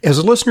As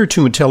a listener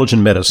to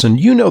Intelligent Medicine,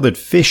 you know that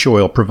fish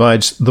oil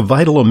provides the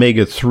vital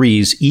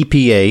omega-3s,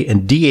 EPA,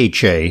 and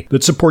DHA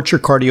that support your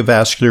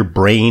cardiovascular,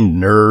 brain,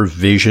 nerve,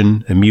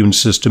 vision, immune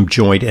system,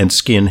 joint, and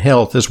skin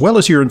health, as well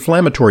as your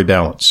inflammatory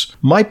balance.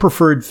 My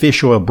preferred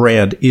fish oil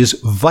brand is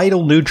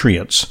Vital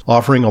Nutrients,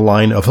 offering a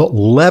line of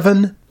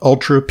 11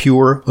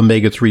 ultra-pure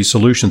omega-3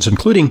 solutions,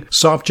 including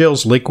soft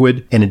gels,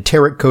 liquid, and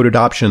enteric-coated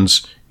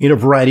options in a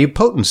variety of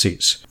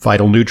potencies.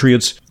 Vital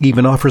Nutrients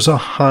even offers a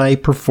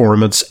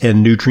high-performance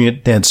and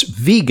nutrient-dense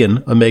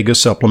vegan omega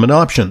supplement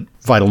option.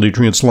 Vital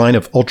Nutrients' line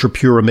of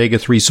ultra-pure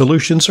omega-3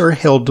 solutions are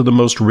held to the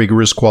most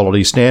rigorous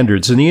quality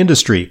standards in the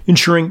industry,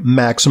 ensuring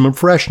maximum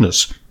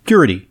freshness,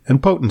 purity,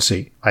 and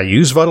potency. I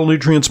use Vital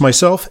Nutrients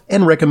myself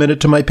and recommend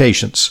it to my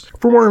patients.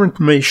 For more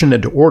information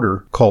and to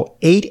order, call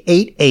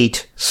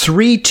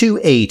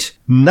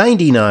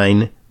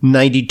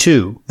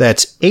 888-328-9992.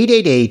 That's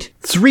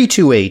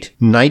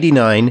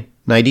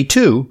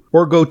 888-328-9992,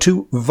 or go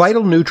to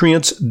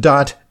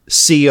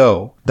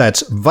vitalnutrients.co.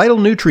 That's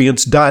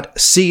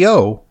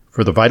vitalnutrients.co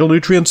for the Vital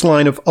Nutrients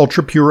line of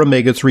ultra-pure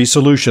omega-3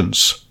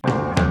 solutions.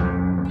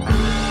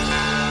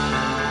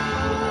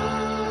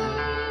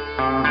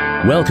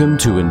 Welcome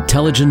to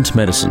Intelligent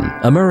Medicine,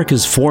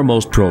 America's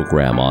foremost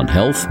program on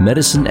health,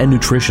 medicine, and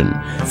nutrition,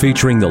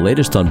 featuring the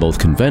latest on both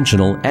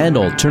conventional and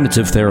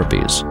alternative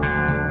therapies.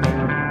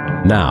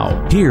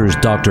 Now, here's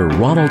Dr.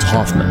 Ronald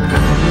Hoffman.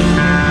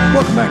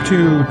 Welcome back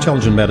to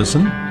Intelligent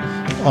Medicine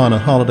on a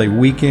holiday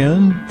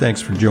weekend.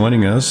 Thanks for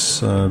joining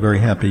us. Very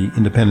happy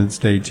Independence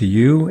Day to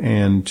you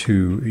and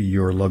to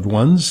your loved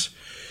ones.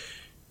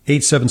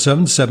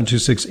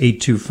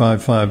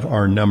 877-726-8255,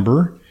 our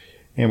number.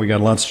 And we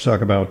got lots to talk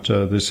about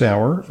this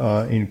hour,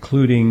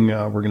 including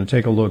we're going to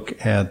take a look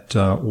at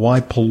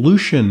why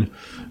pollution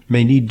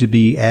may need to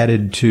be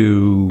added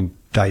to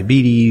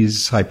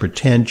diabetes,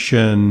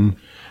 hypertension,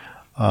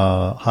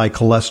 high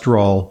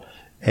cholesterol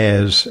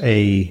as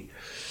a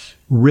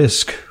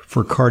risk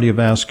for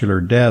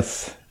cardiovascular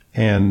death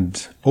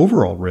and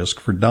overall risk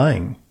for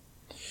dying.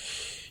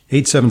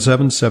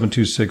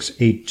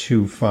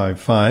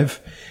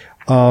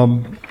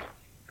 877-726-8255.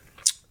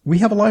 We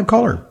have a live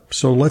caller,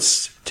 so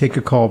let's take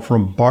a call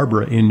from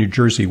Barbara in New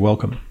Jersey.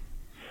 Welcome.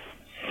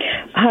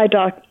 Hi,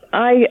 Doc.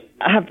 I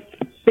have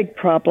a big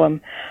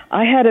problem.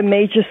 I had a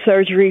major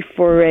surgery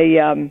for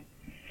I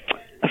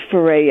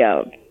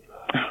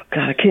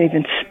can't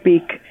even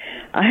speak.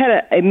 I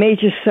had a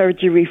major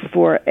surgery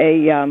for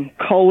a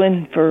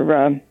colon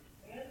for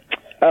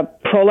a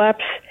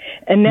prolapse,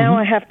 and now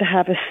I have to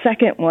have a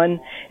second one.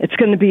 It's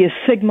going to be a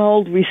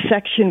sigmoid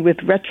resection with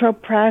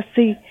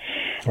retroplasty.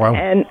 Wow.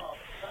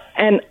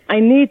 And I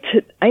need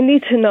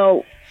to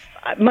know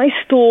my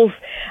stools.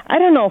 I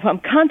don't know if I'm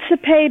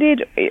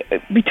constipated.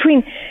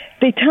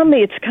 They tell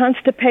me it's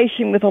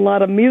constipation with a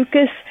lot of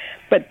mucus,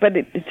 but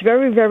it's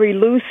very, very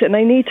loose, and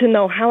I need to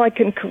know how I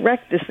can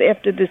correct this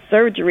after this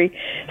surgery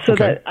so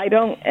that I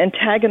don't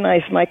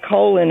antagonize my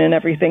colon and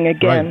everything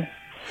again. Right.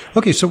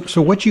 Okay,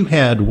 so what you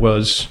had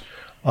was,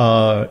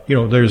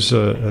 there's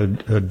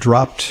a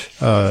dropped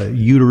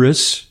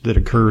uterus that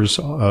occurs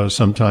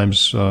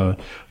sometimes,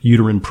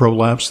 uterine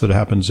prolapse that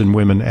happens in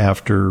women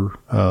after,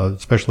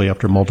 especially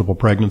after multiple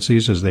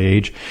pregnancies as they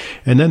age.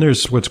 And then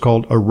there's what's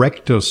called a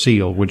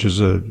rectocele, which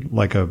is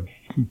like a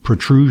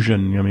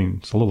protrusion. I mean,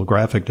 it's a little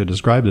graphic to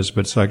describe this,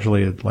 but it's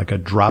actually like a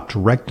dropped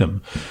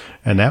rectum.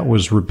 And that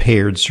was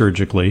repaired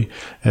surgically.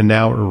 And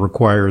now it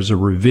requires a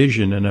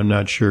revision. And I'm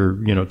not sure,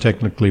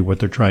 technically what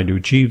they're trying to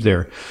achieve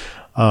there.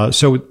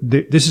 So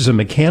this is a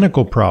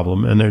mechanical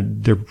problem,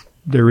 and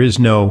there is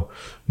no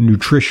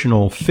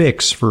nutritional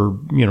fix for,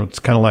 it's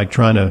kind of like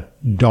trying to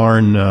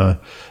darn,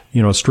 a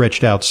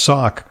stretched out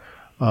sock,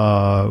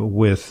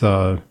 with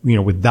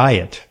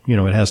diet.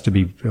 It has to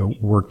be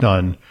worked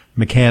on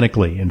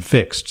mechanically and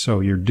fixed. So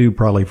you're due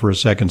probably for a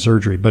second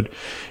surgery. But,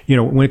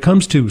 when it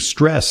comes to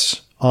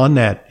stress on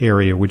that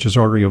area, which is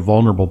already a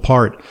vulnerable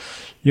part,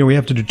 we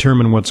have to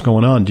determine what's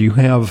going on. Do you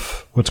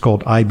have what's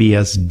called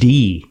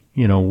IBS-D?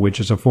 Which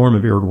is a form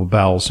of irritable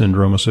bowel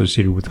syndrome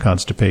associated with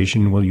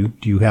constipation.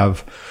 Do you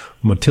have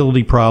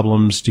motility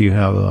problems? Do you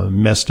have a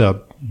messed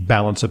up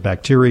balance of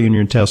bacteria in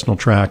your intestinal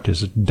tract?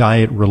 Is it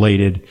diet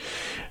related?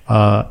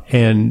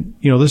 And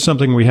this is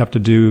something we have to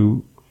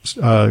do,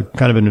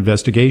 kind of an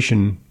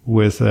investigation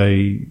with with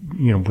a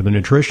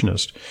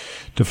nutritionist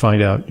to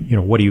find out,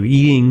 what are you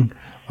eating?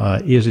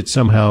 Is it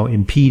somehow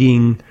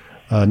impeding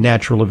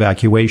natural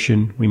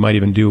evacuation? We might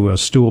even do a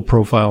stool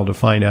profile to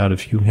find out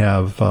if you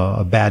have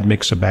a bad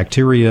mix of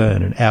bacteria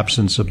and an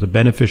absence of the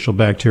beneficial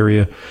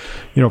bacteria.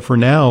 For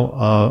now,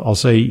 I'll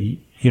say,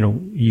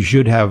 you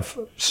should have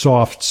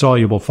soft,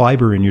 soluble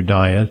fiber in your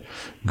diet.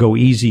 Go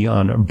easy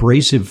on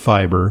abrasive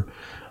fiber,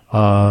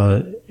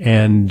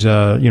 and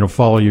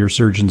follow your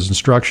surgeon's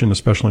instruction,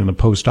 especially in the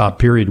post-op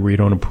period where you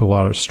don't want to put a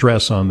lot of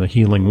stress on the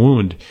healing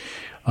wound.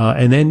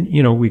 And then,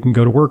 we can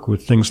go to work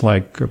with things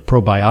like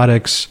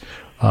probiotics,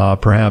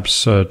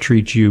 perhaps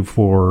treat you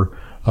for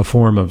a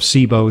form of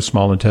SIBO,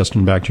 small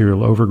intestine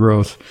bacterial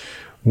overgrowth,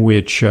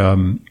 which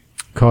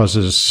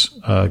causes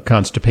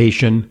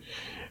constipation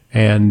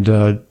and,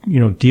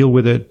 deal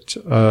with it,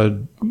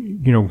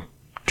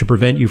 to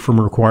prevent you from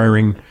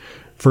requiring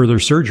further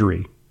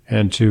surgery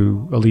and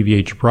to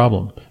alleviate your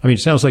problem. I mean, it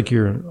sounds like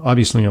you're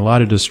obviously in a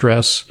lot of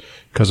distress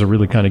because it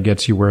really kind of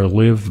gets you where to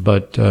live,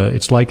 but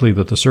it's likely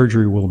that the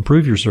surgery will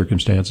improve your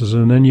circumstances,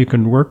 and then you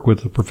can work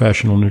with a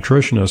professional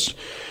nutritionist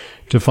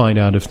to find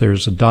out if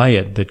there's a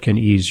diet that can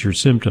ease your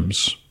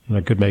symptoms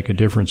that could make a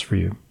difference for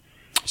you.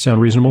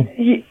 Sound reasonable?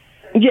 Yeah.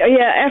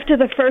 After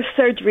the first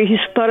surgery, he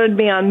started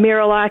me on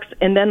Miralax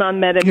and then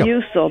on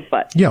Metamucil,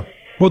 but... Yeah.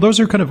 Well,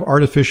 those are kind of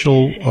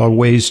artificial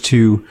ways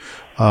to...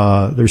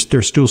 They're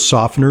still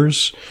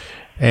softeners,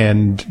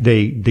 and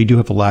they do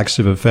have a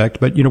laxative effect.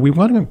 But, we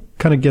want to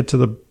kind of get to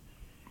the,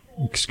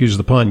 excuse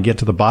the pun, get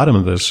to the bottom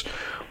of this.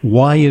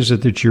 Why is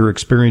it that you're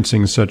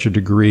experiencing such a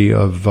degree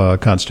of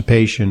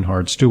constipation,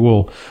 hard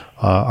stool?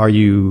 Are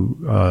you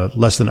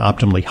less than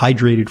optimally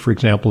hydrated, for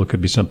example? It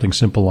could be something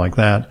simple like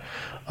that.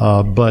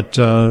 But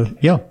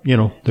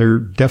there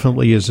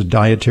definitely is a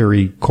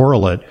dietary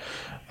correlate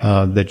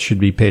that should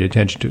be paid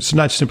attention to. It's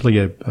not simply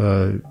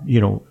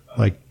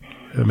like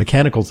a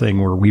mechanical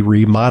thing where we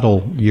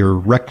remodel your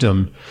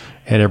rectum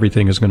and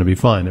everything is going to be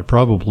fine. There are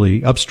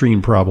probably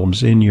upstream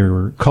problems in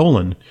your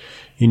colon,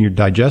 in your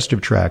digestive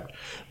tract,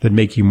 that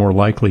make you more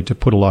likely to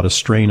put a lot of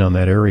strain on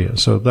that area.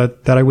 So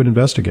that I would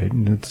investigate.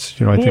 And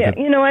it's, I think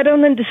I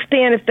don't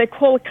understand if they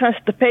call it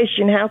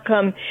constipation. How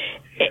come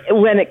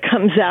when it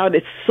comes out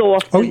it's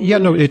soft? Oh yeah,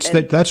 no,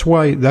 that's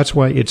why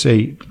it's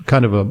a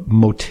kind of a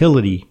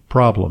motility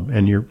problem,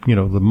 and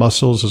the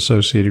muscles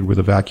associated with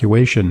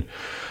evacuation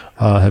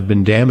have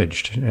been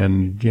damaged,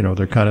 and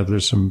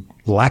there's some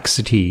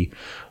laxity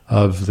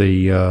of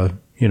the of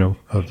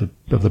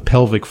the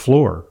pelvic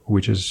floor,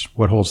 which is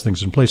what holds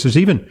things in place. There's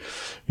even,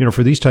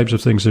 for these types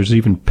of things, there's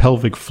even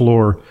pelvic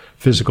floor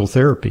physical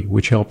therapy,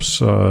 which helps,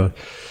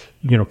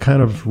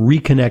 kind of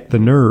reconnect the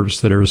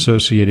nerves that are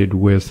associated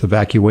with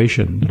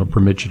evacuation. It'll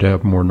permit you to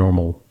have more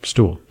normal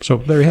stool. So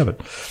there you have it.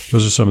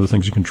 Those are some of the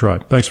things you can try.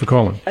 Thanks for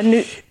calling.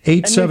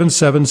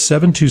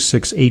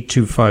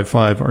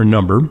 877-726-8255, our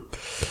number.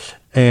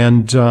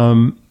 And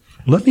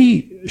let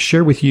me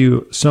share with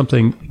you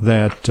something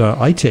that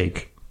I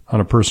take on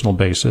a personal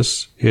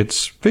basis.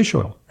 It's fish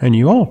oil, and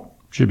you all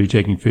should be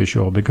taking fish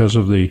oil because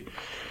of the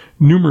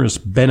numerous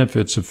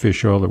benefits of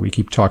fish oil that we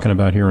keep talking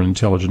about here in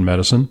Intelligent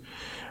Medicine.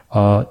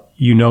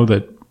 You know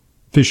that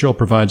fish oil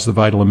provides the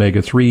vital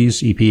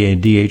omega-3s, EPA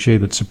and DHA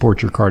that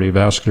support your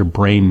cardiovascular,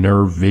 brain,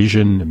 nerve,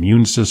 vision,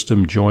 immune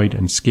system, joint,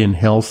 and skin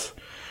health,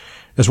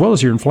 as well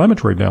as your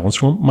inflammatory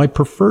balance. Well, my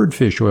preferred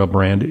fish oil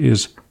brand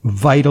is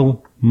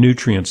Vital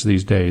Nutrients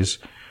these days,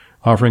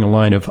 offering a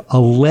line of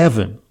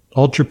 11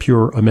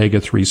 ultra-pure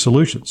omega-3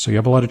 solutions. So you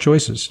have a lot of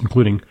choices,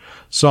 including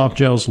soft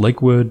gels,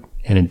 liquid,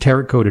 and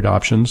enteric-coated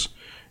options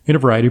in a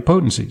variety of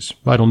potencies.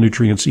 Vital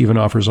Nutrients even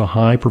offers a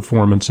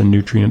high-performance and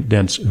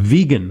nutrient-dense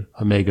vegan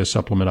omega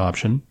supplement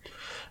option.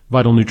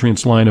 Vital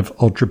Nutrients line of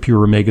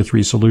ultra-pure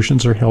omega-3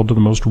 solutions are held to the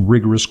most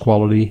rigorous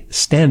quality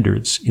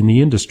standards in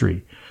the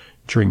industry,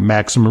 ensuring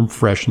maximum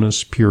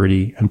freshness,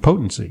 purity, and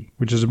potency,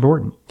 which is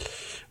important.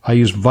 I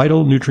use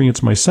Vital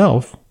Nutrients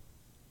myself,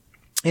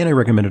 and I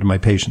recommend it to my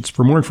patients.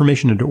 For more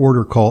information and to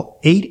order, call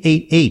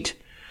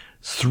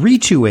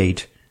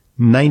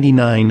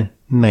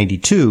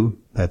 888-328-9992.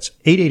 That's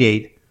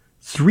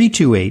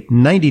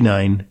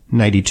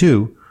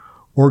 888-328-9992.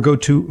 Or go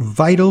to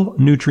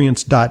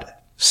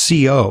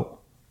vitalnutrients.co.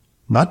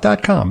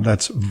 Not .com.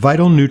 That's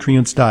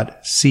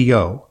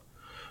vitalnutrients.co.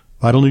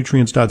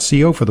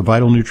 Vitalnutrients.co for the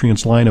Vital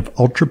Nutrients line of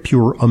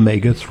ultra-pure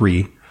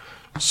omega-3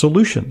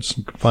 solutions.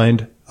 You can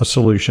find a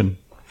solution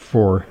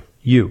for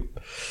you.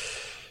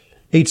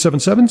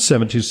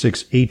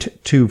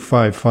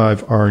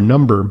 877-726-8255, our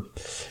number.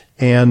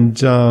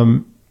 And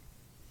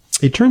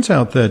it turns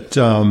out that,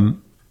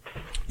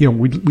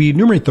 we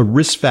enumerate the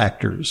risk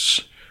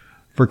factors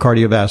for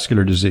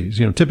cardiovascular disease.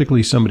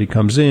 Typically somebody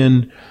comes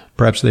in,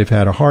 perhaps they've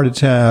had a heart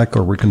attack,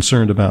 or we're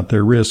concerned about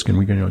their risk, and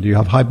we can, do you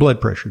have high blood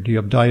pressure? Do you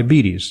have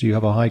diabetes? Do you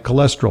have a high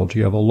cholesterol? Do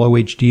you have a low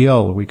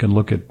HDL? We can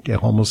look at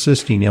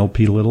homocysteine,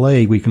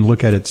 Lp(a). We can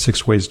look at it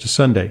 6 ways to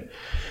Sunday.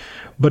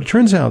 But it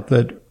turns out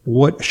that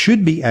what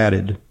should be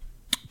added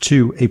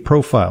to a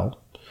profile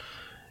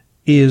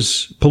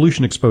is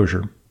pollution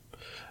exposure.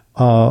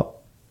 A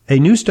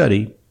new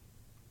study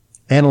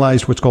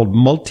analyzed what's called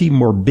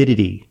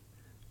multimorbidity,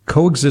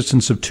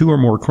 coexistence of 2 or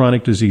more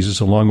chronic diseases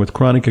along with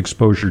chronic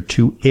exposure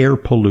to air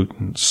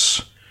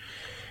pollutants.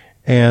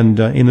 And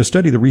in the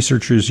study, the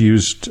researchers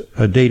used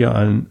data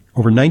on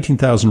over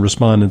 19,000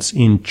 respondents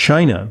in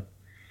China.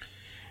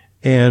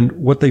 And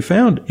what they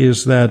found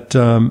is that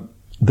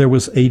there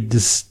was a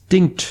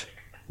distinct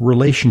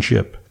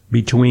relationship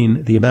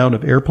between the amount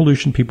of air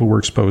pollution people were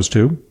exposed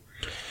to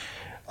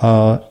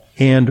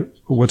and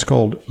what's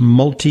called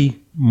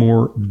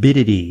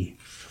multimorbidity,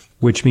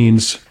 which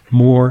means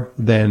more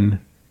than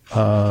 2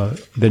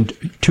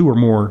 or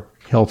more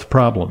health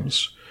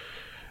problems.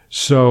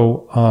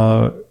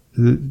 So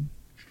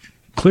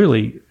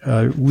clearly,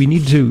 we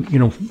need to,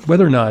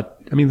 whether or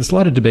not, there's a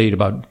lot of debate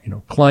about,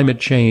 climate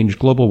change,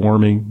 global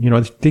warming.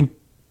 I think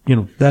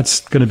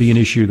that's going to be an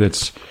issue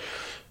that's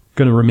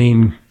going to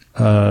remain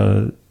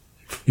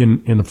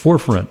in the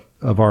forefront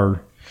of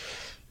our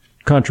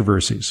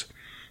controversies.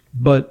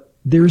 But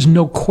there is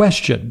no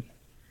question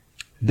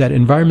that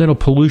environmental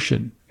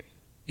pollution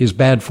is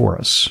bad for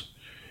us.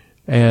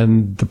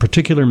 And the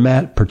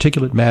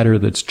particulate matter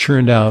that's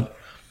churned out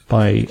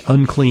by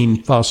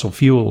unclean fossil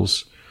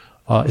fuels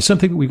is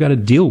something that we've got to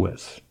deal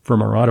with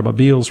from our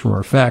automobiles, from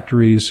our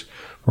factories,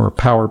 from our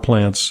power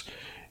plants.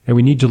 And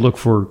we need to look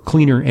for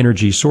cleaner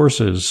energy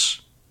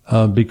sources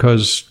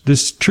because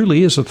this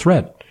truly is a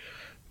threat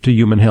to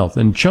human health.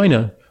 And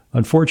China,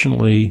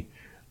 unfortunately,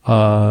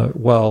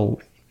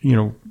 while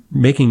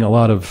making a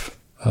lot of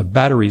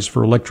batteries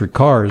for electric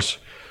cars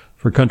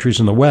for countries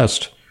in the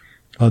West,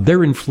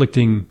 they're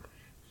inflicting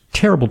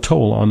terrible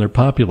toll on their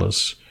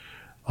populace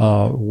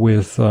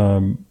with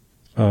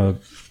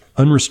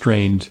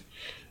unrestrained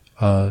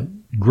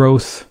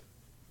growth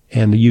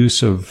and the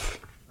use of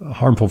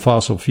harmful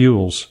fossil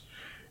fuels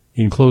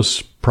in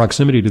close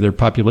proximity to their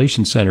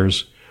population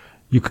centers.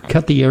 You could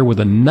cut the air with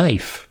a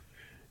knife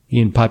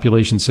in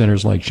population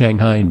centers like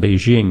Shanghai and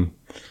Beijing,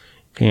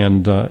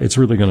 and it's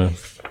really going to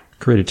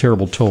create a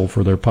terrible toll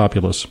for their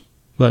populace,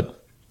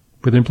 but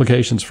with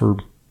implications for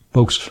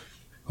folks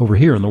over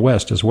here in the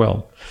West as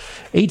well.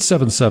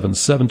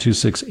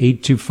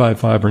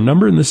 877-726-8255 our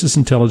number, and this is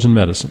Intelligent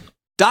Medicine.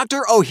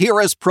 Dr.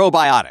 Ohhira's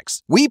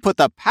Probiotics. We put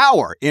the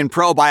power in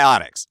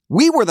probiotics.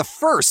 We were the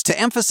first to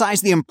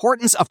emphasize the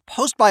importance of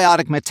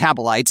postbiotic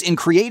metabolites in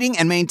creating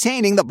and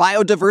maintaining the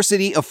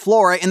biodiversity of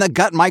flora in the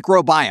gut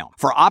microbiome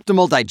for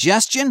optimal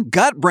digestion,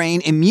 gut-brain,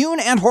 immune,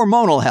 and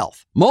hormonal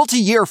health.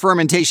 Multi-year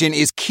fermentation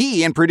is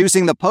key in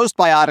producing the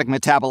postbiotic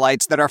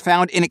metabolites that are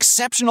found in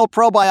exceptional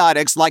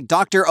probiotics like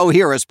Dr.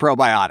 Ohhira's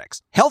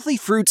Probiotics. Healthy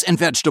fruits and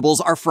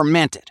vegetables are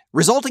fermented,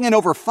 resulting in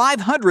over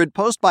 500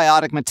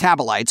 postbiotic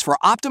metabolites for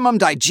optimum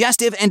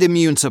digestive and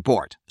immune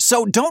support.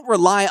 So don't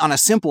rely on a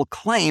simple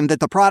claim that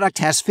the product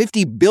has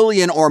 50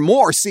 billion or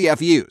more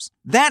CFUs.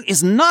 That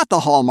is not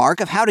the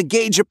hallmark of how to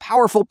gauge a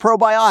powerful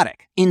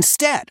probiotic.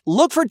 Instead,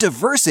 look for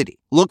diversity.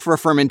 Look for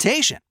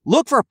fermentation.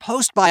 Look for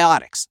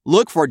postbiotics.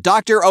 Look for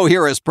Dr.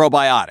 Ohhira's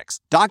Probiotics.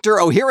 Dr.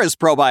 Ohhira's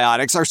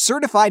Probiotics are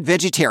certified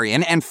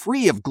vegetarian and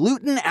free of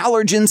gluten,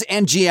 allergens,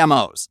 and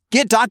GMOs.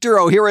 Get Dr.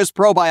 Ohhira's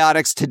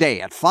Probiotics today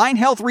at fine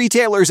health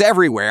retailers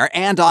everywhere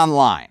and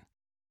online.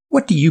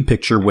 What do you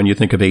picture when you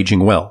think of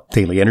aging well?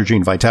 Daily energy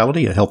and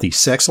vitality, a healthy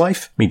sex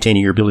life,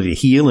 maintaining your ability to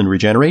heal and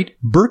regenerate?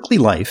 Berkeley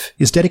Life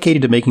is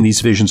dedicated to making these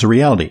visions a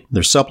reality.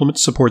 Their supplement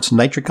supports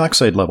nitric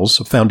oxide levels,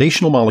 a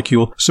foundational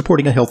molecule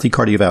supporting a healthy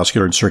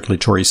cardiovascular and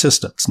circulatory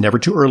system. It's never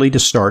too early to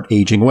start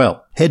aging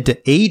well. Head to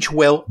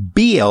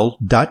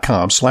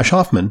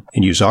agewellbl.com/Hoffman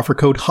and use offer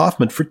code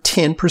Hoffman for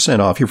 10%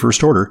 off your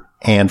first order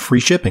and free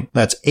shipping.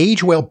 That's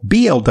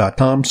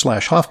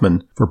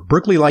agewellbl.com/Hoffman for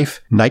Berkeley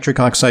Life nitric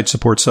oxide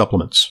support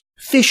supplements.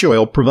 Fish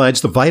oil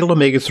provides the vital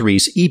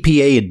omega-3s,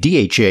 EPA and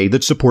DHA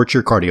that support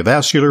your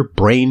cardiovascular,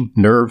 brain,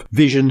 nerve,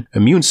 vision,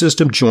 immune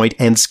system, joint,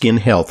 and skin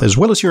health, as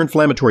well as your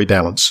inflammatory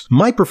balance.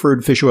 My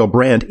preferred fish oil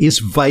brand is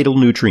Vital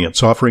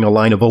Nutrients, offering a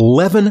line of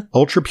 11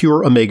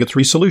 ultra-pure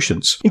omega-3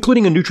 solutions,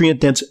 including a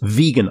nutrient-dense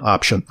vegan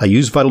option. I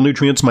use Vital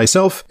Nutrients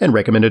myself and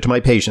recommend it to my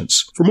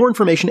patients. For more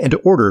information and to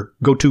order,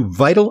 go to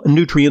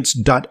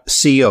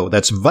vitalnutrients.co.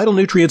 That's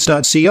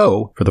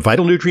vitalnutrients.co for the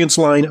Vital Nutrients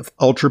line of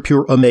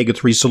ultra-pure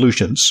omega-3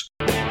 solutions.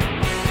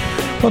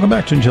 Welcome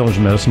back to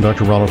Intelligent Medicine.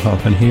 Dr. Ronald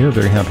Hoffman here.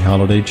 Very happy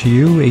holiday to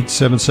you.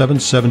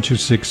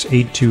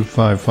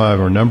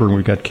 877-726-8255 our number. And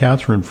we've got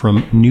Catherine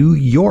from New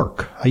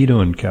York. How you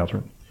doing,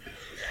 Catherine?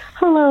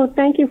 Hello.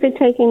 Thank you for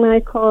taking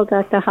my call,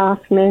 Dr.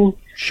 Hoffman.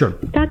 Sure.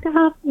 Dr.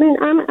 Hoffman,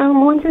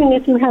 I'm wondering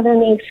if you have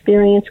any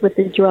experience with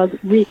the drug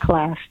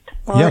Reclast.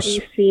 Yes.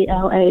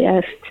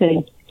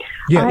 Reclast.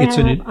 Yeah, it's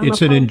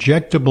an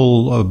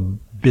injectable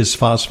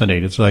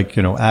bisphosphonate. It's like,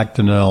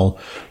 Actonel,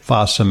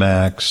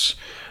 Fosamax.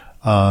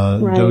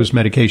 Right. Those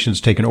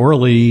medications taken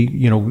orally,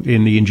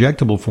 in the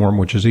injectable form,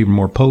 which is even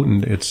more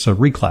potent, it's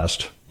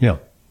Reclast. Yeah.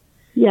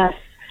 Yes.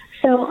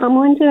 So I'm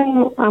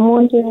wondering,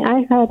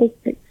 I had an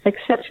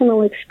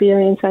exceptional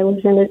experience. I was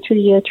in a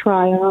 2-year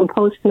trial. I'm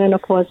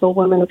postmenopausal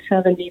woman of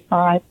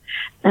 75,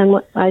 and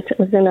I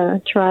was in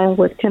a trial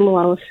with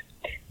Timlos,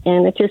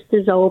 and it just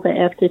is over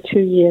after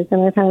 2 years,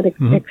 and I've had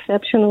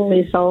exceptional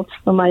results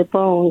for my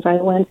bones. I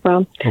went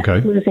from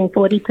losing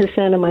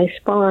 40% of my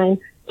spine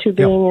to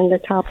being in the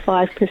top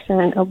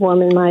 5% of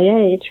women my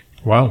age.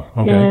 Wow.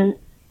 Okay. And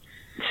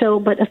so,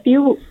 but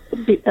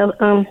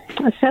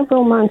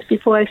several months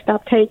before I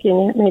stopped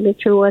taking it, maybe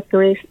 2 or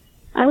 3,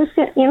 I was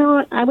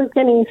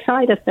getting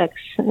side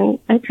effects, and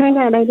it turned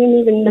out I didn't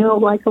even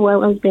know. I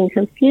was being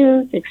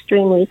confused,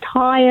 extremely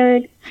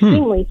tired,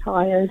 and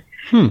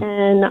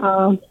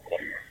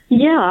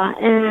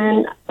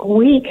and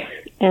weak,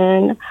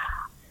 and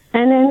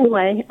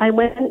anyway, I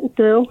went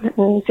through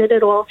and did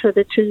it all for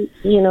the 2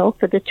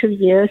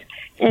 years.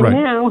 And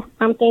now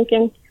I'm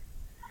thinking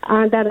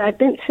that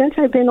since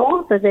I've been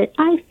off of it,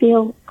 I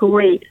feel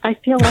great. I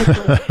feel like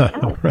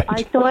myself. Right.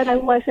 I thought I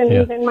wasn't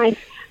even I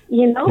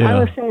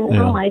was saying,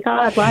 oh my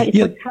God,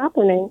 what's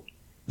happening?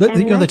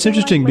 That's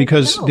interesting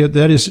because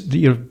that is,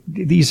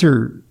 these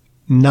are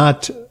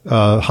not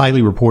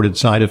highly reported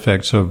side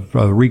effects of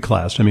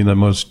reclast. I mean, the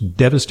most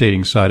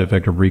devastating side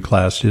effect of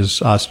reclast is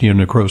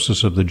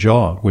osteonecrosis of the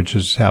jaw, which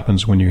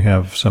happens when you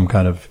have some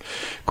kind of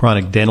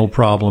chronic dental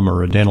problem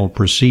or a dental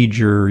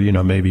procedure.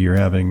 Maybe you're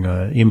having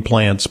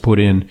implants put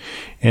in,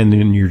 and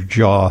then your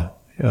jaw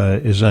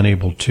is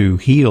unable to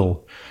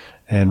heal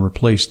and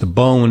replace the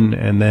bone,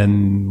 and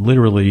then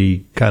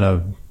literally kind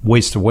of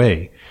waste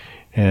away.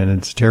 And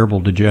it's a terrible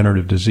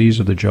degenerative disease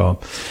of the jaw.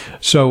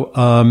 So,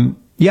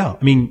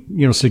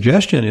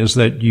 suggestion is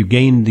that you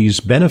gain these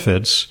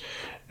benefits,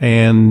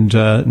 and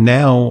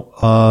now,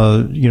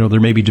 there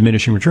may be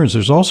diminishing returns.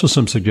 There's also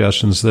some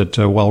suggestions that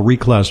while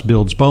reclast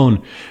builds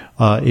bone,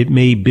 it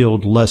may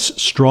build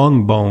less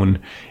strong bone,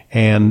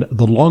 and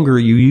the longer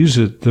you use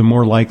it, the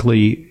more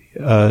likely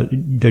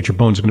that your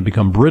bone's going to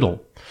become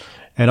brittle.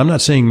 And I'm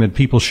not saying that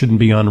people shouldn't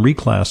be on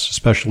reclast,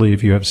 especially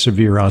if you have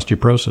severe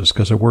osteoporosis,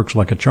 because it works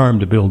like a charm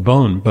to build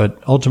bone.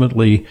 But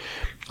ultimately,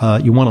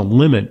 you want to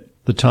limit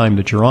the time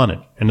that you're on it.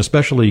 And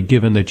especially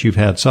given that you've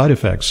had side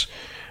effects,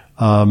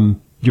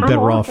 you're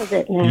better off. Of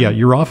it now. Yeah,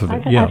 you're off of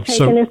it. I've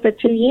taken it for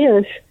 2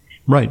 years.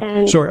 Right.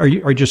 And so are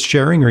you just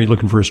sharing, or are you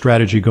looking for a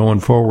strategy going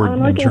forward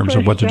in terms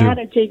of what to do? I'm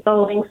looking for a strategy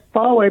going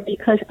forward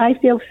because I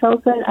feel so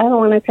good. I don't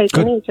want to take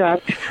any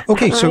drugs.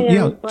 Okay,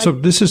 so so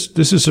this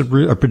is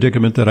a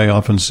predicament that I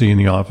often see in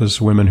the office: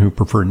 women who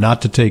prefer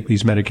not to take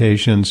these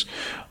medications,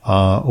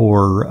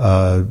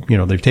 or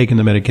they've taken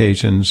the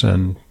medications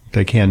and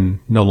they can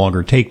no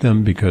longer take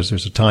them because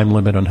there's a time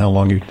limit on how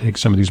long you take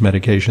some of these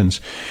medications.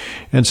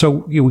 And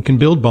so we can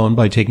build bone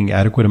by taking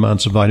adequate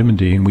amounts of vitamin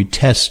D, and we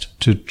test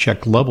to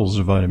check levels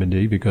of vitamin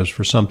D because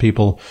for some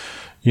people,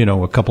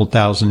 a couple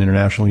thousand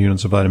international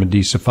units of vitamin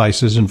D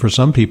suffices. And for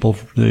some people,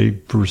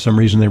 for some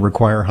reason, they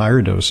require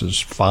higher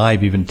doses,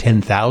 5, even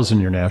 10,000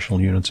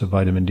 international units of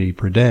vitamin D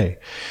per day.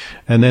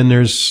 And then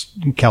there's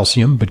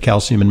calcium, but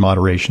calcium in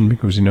moderation,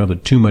 because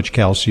that too much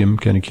calcium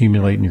can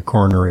accumulate in your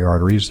coronary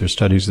arteries. There's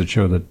studies that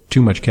show that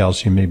too much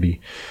calcium may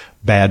be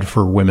bad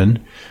for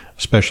women,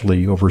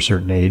 especially over a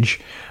certain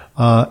age.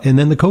 And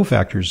then the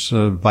cofactors,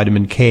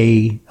 vitamin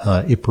K,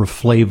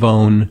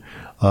 iproflavone.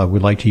 We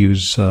like to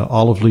use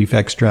olive leaf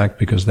extract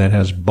because that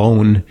has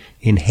bone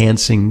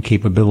enhancing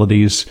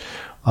capabilities.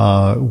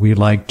 We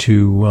like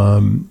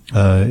to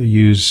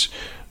use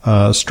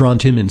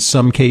strontium in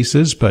some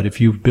cases, but if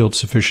you've built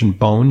sufficient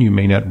bone, you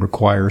may not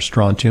require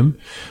strontium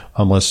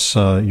unless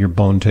your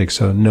bone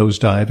takes a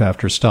nosedive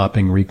after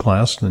stopping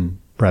reclast. Then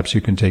perhaps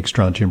you can take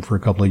strontium for a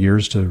couple of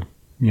years to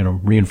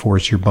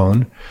reinforce your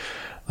bone.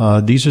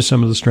 These are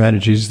some of the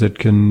strategies that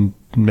can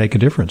make a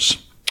difference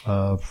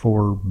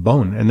for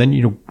bone. And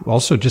then,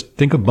 also just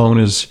think of bone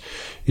as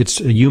it's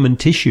a human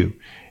tissue.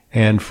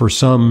 And for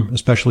some,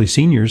 especially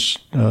seniors,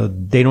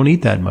 they don't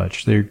eat that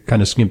much. They're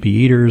kind of skimpy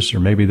eaters,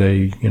 or maybe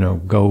they,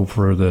 go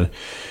for the,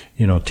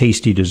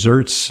 tasty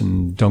desserts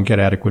and don't get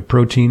adequate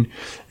protein.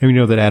 And we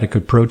know that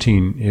adequate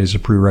protein is a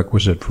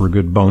prerequisite for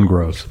good bone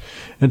growth.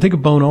 And think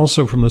of bone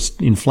also from the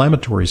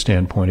inflammatory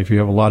standpoint. If you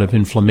have a lot of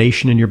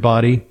inflammation in your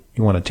body,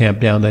 you want to tamp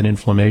down that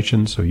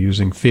inflammation. So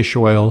using fish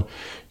oil,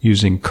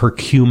 using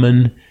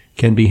curcumin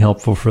can be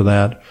helpful for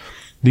that.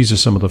 These are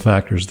some of the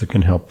factors that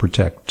can help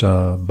protect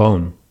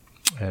bone.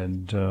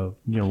 And,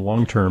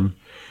 long term,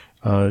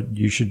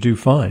 you should do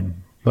fine.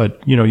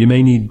 But, you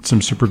may need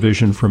some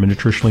supervision from a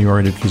nutritionally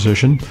oriented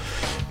physician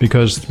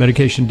because the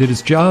medication did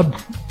its job,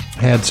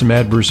 had some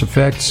adverse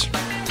effects.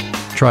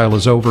 Trial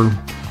is over.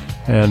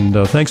 And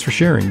thanks for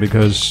sharing,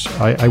 because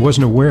I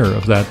wasn't aware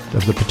of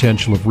the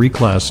potential of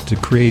reclast to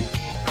create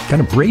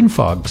kind of brain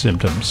fog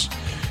symptoms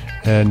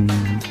and,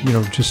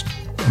 just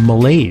a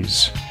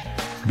malaise,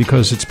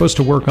 because it's supposed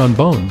to work on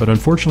bone. But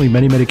unfortunately,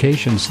 many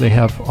medications, they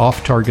have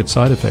off-target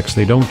side effects.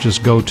 They don't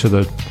just go to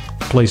the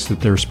place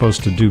that they're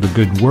supposed to do the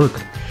good work.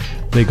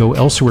 They go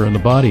elsewhere in the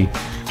body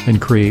and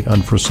create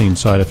unforeseen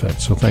side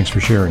effects. So thanks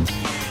for sharing.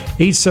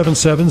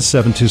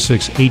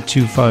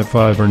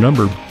 877-726-8255, our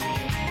number.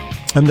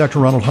 I'm Dr.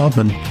 Ronald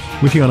Hoffman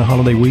with you on a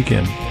holiday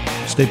weekend.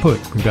 Stay put.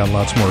 We've got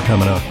lots more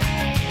coming up.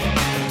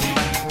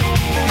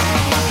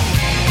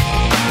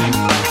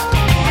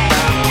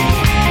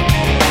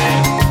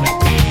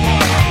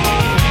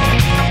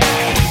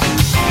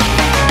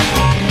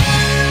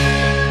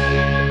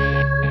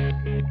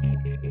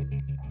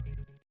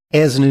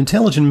 As an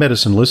intelligent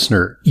medicine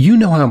listener, you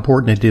know how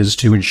important it is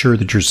to ensure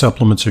that your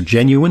supplements are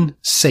genuine,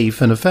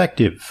 safe, and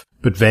effective.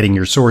 But vetting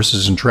your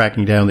sources and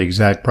tracking down the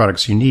exact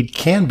products you need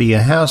can be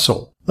a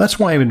hassle. That's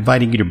why I'm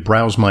inviting you to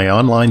browse my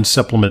online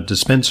supplement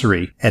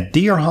dispensary at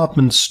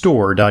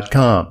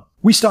drhoffmanstore.com.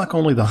 We stock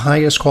only the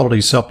highest quality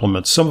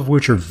supplements, some of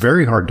which are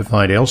very hard to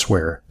find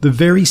elsewhere. The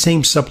very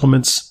same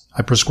supplements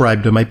I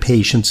prescribe to my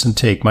patients and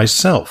take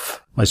myself.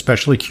 My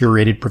specially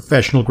curated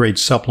professional-grade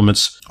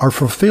supplements are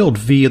fulfilled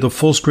via the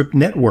FullScript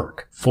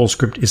network.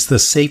 FullScript is the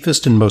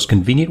safest and most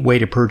convenient way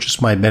to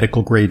purchase my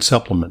medical-grade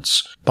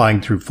supplements.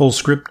 Buying through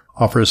FullScript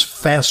offers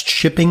fast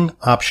shipping,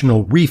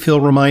 optional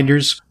refill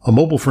reminders, a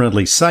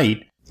mobile-friendly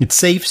site, It's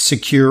safe,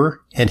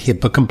 secure, and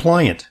HIPAA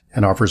compliant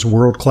and offers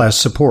world-class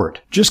support.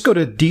 Just go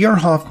to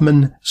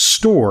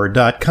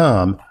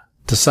drhoffmanstore.com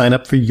to sign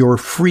up for your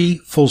free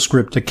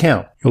FullScript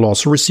account. You'll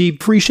also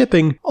receive free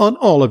shipping on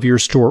all of your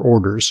store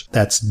orders.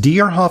 That's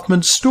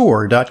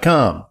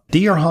drhoffmanstore.com.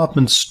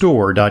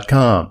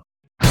 drhoffmanstore.com.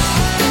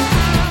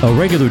 A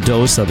regular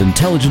dose of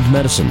intelligent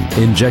medicine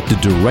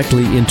injected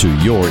directly into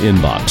your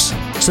inbox.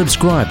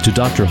 Subscribe to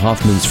Dr.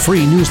 Hoffman's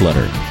free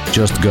newsletter.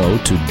 Just go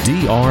to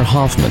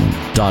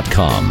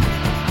drhoffman.com.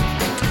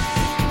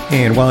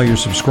 And while you're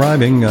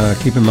subscribing,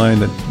 keep in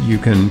mind that you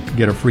can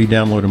get a free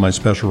download of my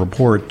special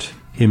report,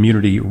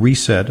 Immunity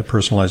Reset, a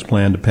personalized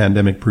plan to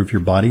pandemic-proof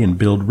your body and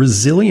build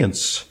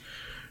resilience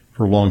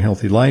for a long,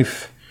 healthy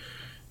life,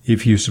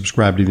 if you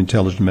subscribe to the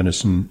Intelligent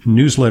Medicine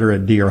newsletter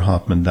at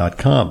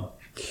drhoffman.com.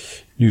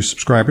 New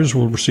subscribers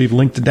will receive a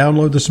link to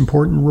download this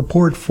important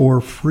report for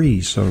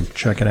free, so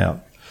check it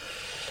out.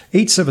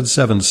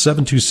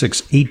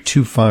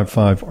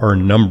 877-726-8255, our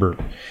number.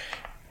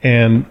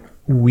 And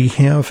we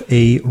have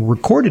a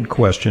recorded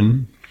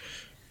question.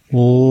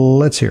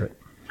 Let's hear it.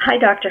 Hi,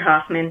 Dr.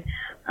 Hoffman.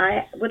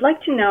 I would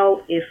like to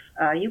know if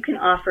you can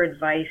offer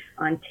advice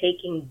on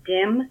taking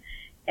DIM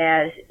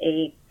as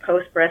a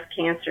post-breast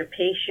cancer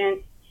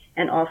patient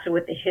and also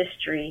with the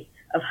history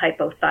of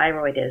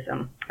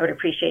hypothyroidism. I would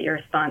appreciate your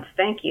response.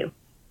 Thank you.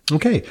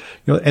 Okay.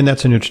 And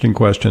that's an interesting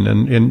question.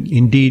 And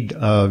indeed,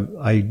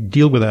 I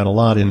deal with that a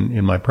lot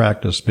in my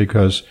practice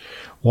because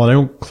while I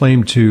don't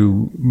claim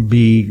to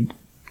be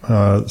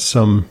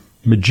some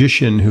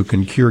magician who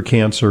can cure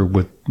cancer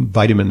with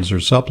vitamins or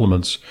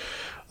supplements,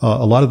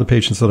 a lot of the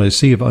patients that I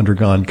see have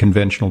undergone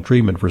conventional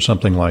treatment for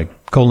something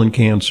like colon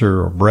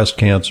cancer or breast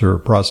cancer or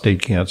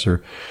prostate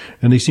cancer,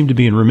 and they seem to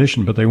be in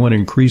remission, but they want to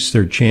increase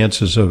their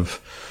chances of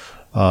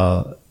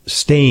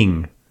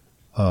staying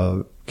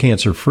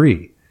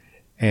cancer-free.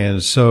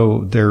 And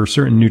so there are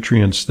certain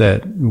nutrients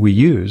that we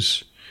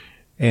use,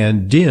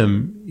 and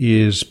DIM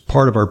is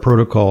part of our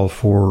protocol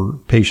for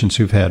patients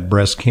who've had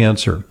breast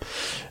cancer.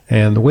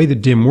 And the way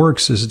that DIM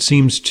works is it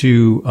seems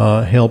to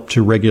help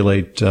to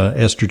regulate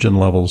estrogen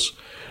levels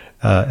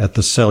at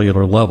the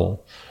cellular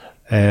level.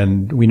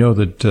 And we know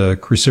that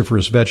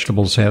cruciferous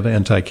vegetables have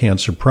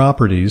anti-cancer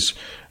properties.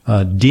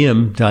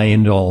 DIM,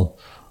 diindol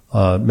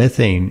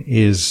methane,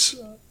 is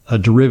a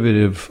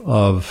derivative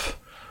of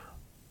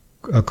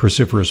a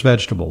cruciferous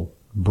vegetable,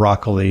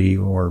 broccoli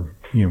or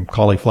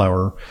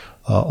cauliflower.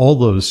 All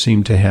those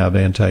seem to have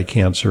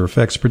anti-cancer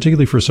effects,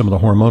 particularly for some of the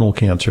hormonal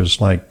cancers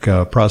like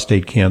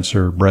prostate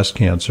cancer, breast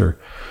cancer,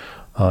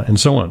 and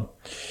so on.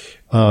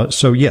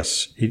 So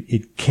yes,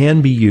 it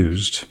can be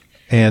used.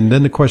 And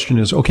then the question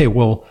is, okay,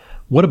 well,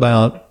 what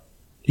about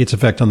its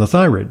effect on the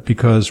thyroid?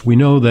 Because we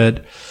know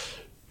that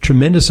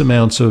tremendous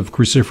amounts of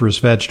cruciferous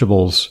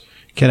vegetables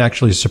can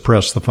actually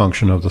suppress the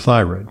function of the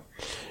thyroid.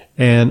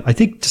 And I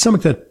think to some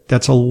extent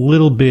that's a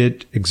little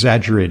bit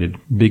exaggerated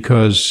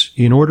because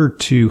in order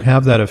to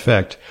have that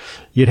effect,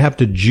 you'd have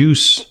to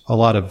juice a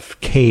lot of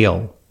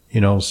kale.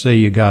 Say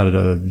you got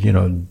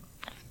a,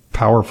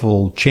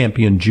 powerful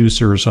champion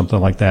juicer or something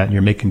like that, and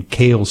you're making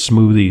kale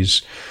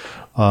smoothies,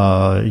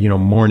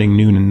 morning,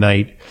 noon, and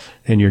night,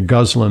 and you're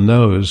guzzling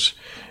those,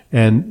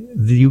 and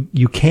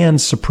you can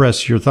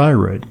suppress your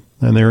thyroid.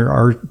 And there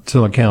are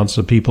some accounts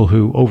of people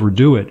who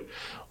overdo it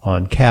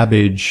on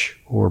cabbage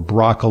or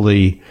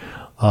broccoli,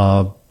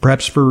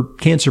 perhaps for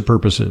cancer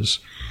purposes,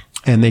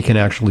 and they can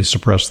actually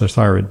suppress their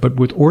thyroid. But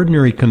with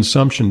ordinary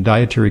consumption,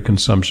 dietary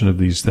consumption of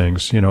these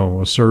things,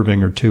 a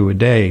serving or two a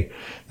day,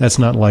 that's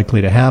not likely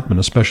to happen,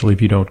 especially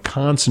if you don't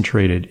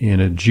concentrate it in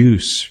a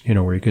juice,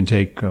 where you can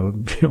take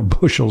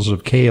bushels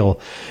of kale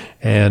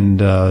and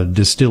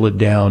distill it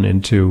down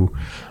into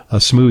a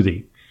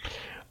smoothie.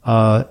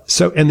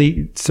 So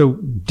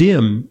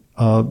DIM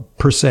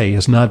per se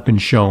has not been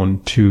shown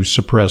to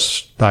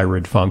suppress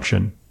thyroid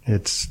function.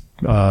 It's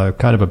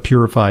kind of a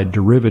purified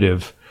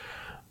derivative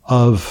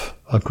of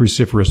a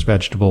cruciferous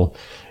vegetable,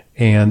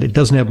 and it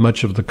doesn't have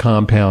much of the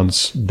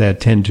compounds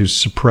that tend to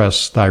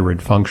suppress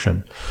thyroid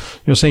function.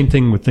 Same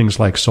thing with things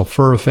like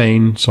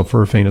sulforaphane.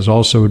 Sulforaphane is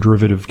also a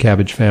derivative of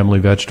cabbage family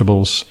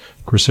vegetables,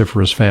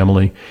 cruciferous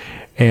family,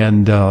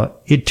 and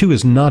it too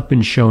has not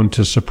been shown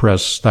to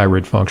suppress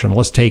thyroid function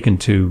unless taken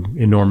to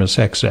enormous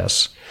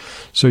excess.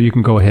 So you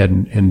can go ahead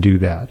and do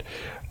that.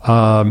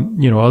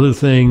 Other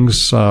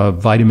things,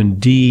 vitamin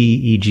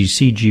D,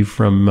 EGCG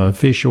from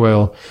fish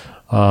oil.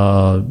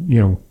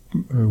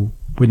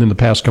 Within the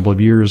past couple of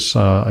years,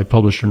 I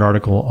published an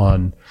article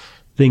on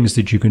things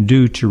that you can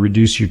do to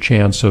reduce your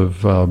chance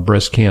of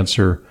breast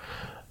cancer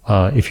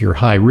if you're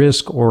high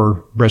risk,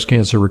 or breast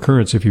cancer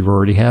recurrence if you've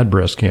already had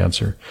breast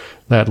cancer.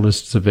 That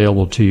list is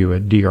available to you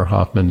at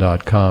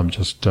drhoffman.com.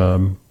 Just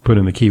put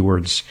in the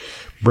keywords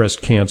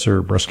breast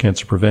cancer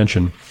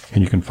prevention,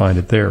 and you can find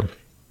it there.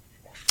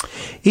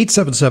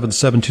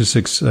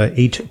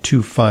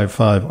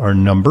 877-726-8255, our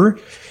number.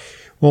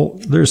 Well,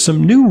 there's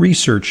some new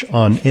research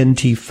on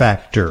NT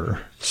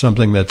factor,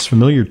 something that's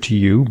familiar to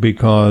you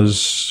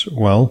because,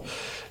 well,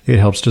 it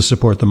helps to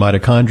support the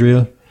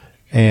mitochondria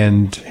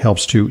and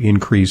helps to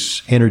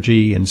increase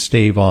energy and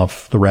stave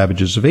off the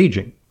ravages of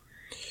aging.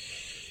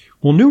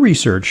 Well, new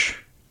research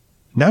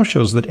now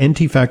shows that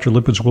NT factor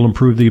lipids will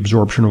improve the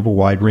absorption of a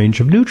wide range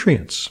of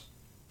nutrients,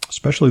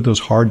 especially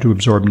those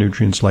hard-to-absorb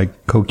nutrients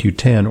like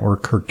CoQ10 or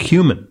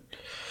curcumin,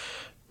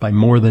 by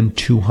more than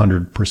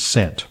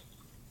 200%.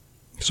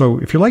 So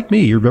if you're like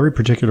me, you're very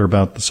particular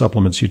about the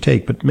supplements you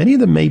take, but many of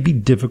them may be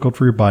difficult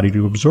for your body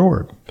to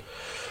absorb.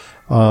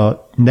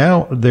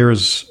 Now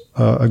there's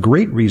a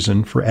great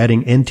reason for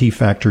adding NT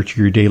factor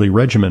to your daily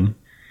regimen.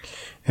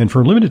 And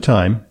for a limited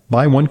time,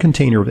 buy 1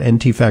 container of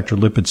NT factor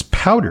lipids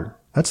powder.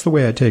 That's the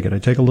way I take it. I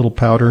take a little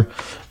powder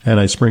and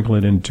I sprinkle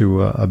it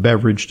into a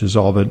beverage,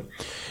 dissolve it.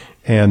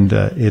 And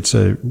it's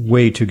a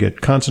way to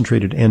get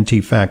concentrated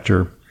NT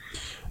factor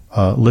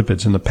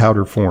lipids in the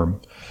powder form.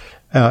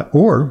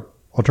 Or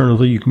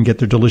alternatively, you can get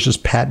their delicious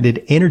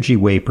patented energy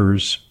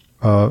wafers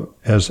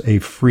as a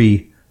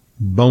free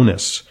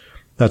bonus.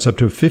 That's up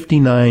to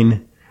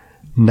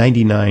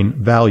 $59.99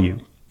 value.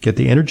 Get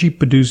the energy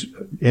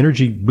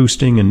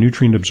boosting and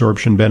nutrient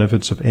absorption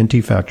benefits of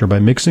NT factor by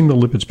mixing the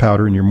lipids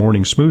powder in your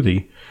morning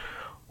smoothie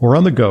or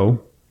on the go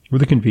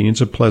with the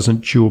convenience of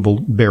pleasant,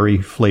 chewable,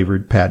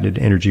 berry-flavored patented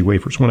energy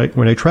wafers. When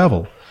I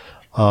travel,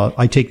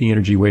 I take the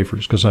energy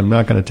wafers because I'm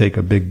not going to take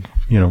a big,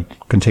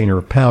 container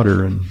of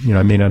powder, and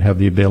I may not have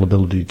the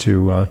availability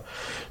to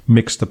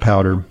mix the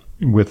powder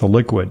with a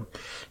liquid.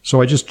 So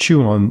I just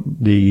chew on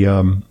the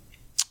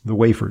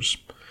wafers.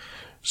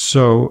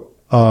 So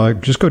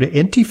just go to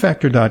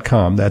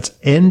ntfactor.com. That's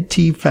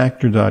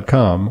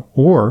ntfactor.com,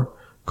 or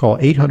call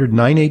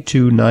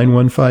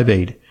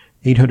 800-982-9158.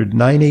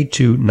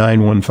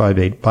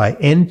 800-982-9158. Buy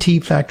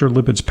NT Factor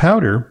Lipids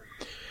Powder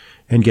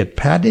and get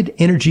patented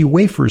energy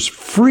wafers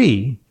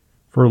free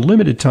for a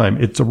limited time.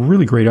 It's a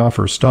really great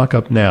offer. Stock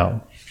up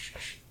now.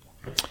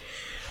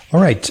 All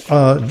right.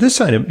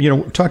 This item,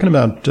 talking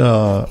about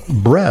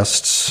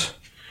breasts.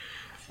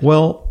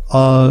 Well,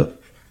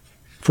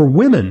 for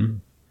women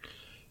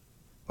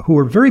who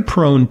are very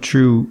prone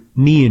to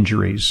knee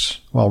injuries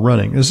while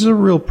running, this is a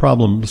real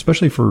problem,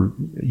 especially for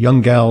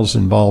young gals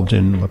involved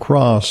in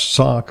lacrosse,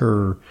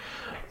 soccer,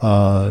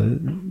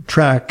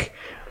 track.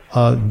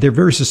 They're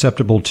very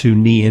susceptible to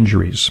knee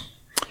injuries.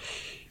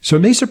 So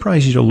it may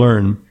surprise you to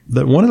learn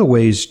that one of the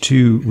ways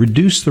to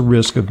reduce the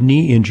risk of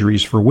knee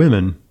injuries for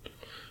women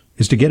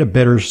is to get a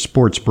better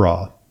sports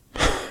bra.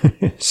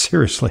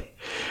 Seriously.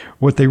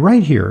 What they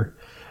write here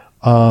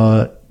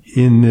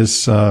in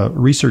this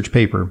research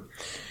paper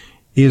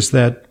is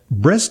that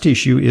breast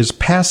tissue is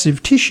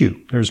passive tissue.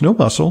 There's no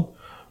muscle,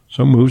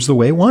 so it moves the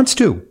way it wants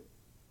to.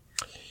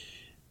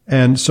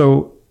 And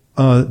so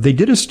they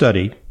did a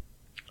study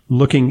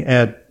looking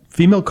at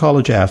female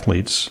college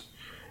athletes,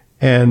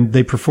 and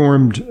they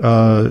performed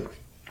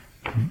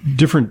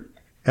different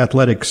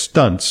athletic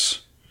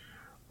stunts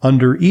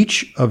under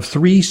each of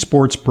 3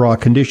 sports bra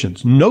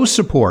conditions. No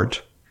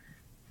support,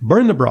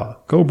 burn the bra,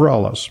 go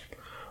braless.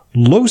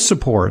 Low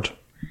support,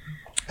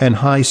 and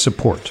high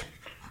support.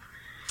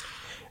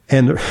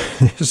 And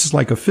this is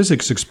like a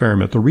physics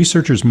experiment. The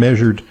researchers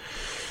measured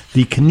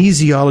the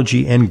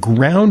kinesiology and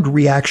ground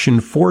reaction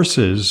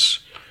forces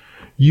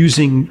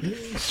using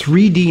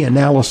 3D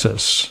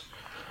analysis,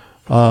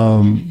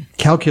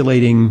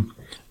 calculating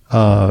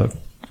the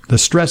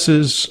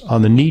stresses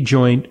on the knee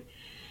joint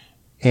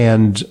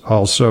and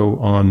also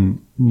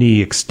on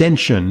knee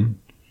extension.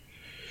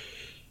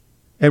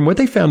 And what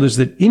they found is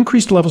that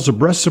increased levels of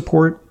breast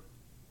support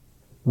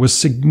was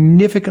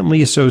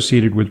significantly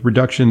associated with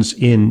reductions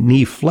in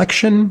knee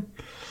flexion,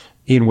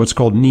 in what's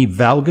called knee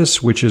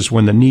valgus, which is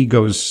when the knee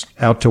goes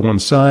out to one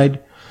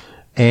side,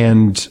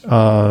 and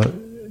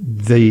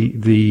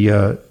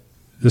the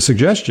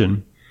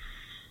suggestion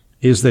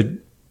is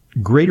that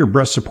greater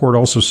breast support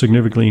also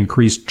significantly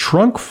increased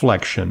trunk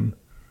flexion,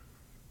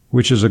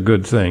 which is a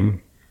good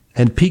thing,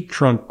 and peak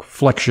trunk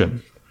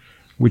flexion,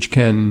 which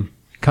can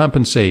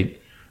compensate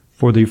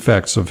for the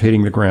effects of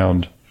hitting the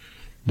ground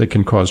that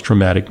can cause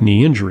traumatic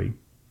knee injury.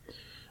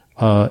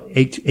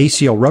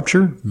 ACL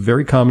rupture,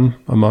 very common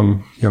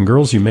among young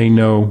girls. You may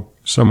know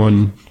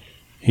someone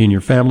in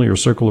your family or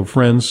circle of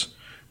friends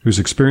who's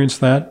experienced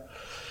that.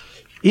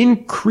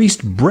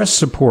 Increased breast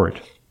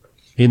support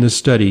in this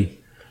study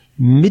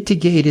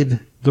mitigated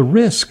the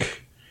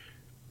risk.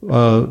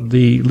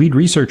 The lead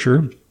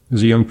researcher,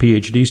 who's a young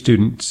PhD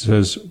student,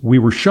 says, "We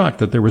were shocked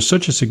that there was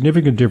such a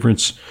significant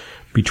difference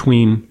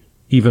between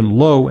even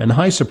low and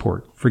high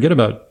support." Forget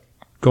about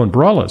going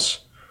braless,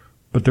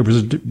 but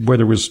where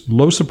there was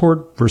low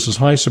support versus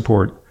high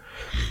support.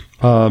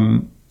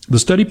 The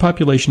study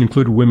population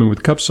included women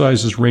with cup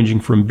sizes ranging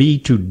from B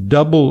to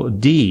double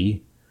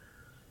D,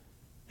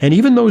 and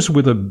even those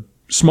with a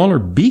smaller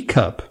B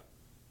cup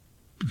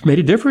made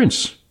a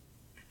difference.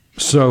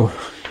 So,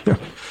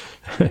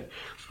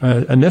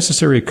 a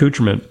necessary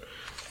accoutrement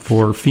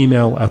for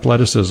female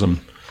athleticism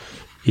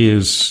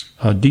is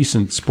a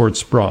decent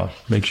sports bra.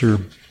 Make sure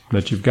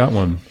that you've got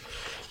one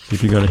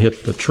if you're going to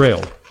hit the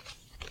trail,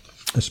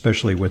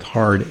 especially with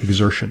hard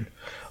exertion.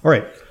 All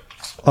right.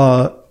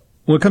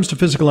 When it comes to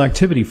physical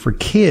activity for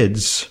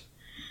kids,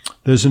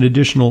 there's an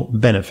additional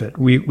benefit.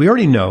 We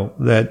already know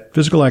that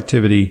physical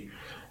activity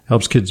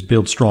helps kids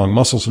build strong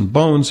muscles and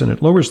bones, and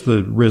it lowers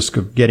the risk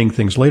of getting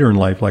things later in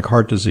life like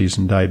heart disease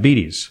and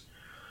diabetes.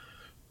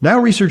 Now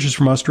researchers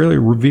from Australia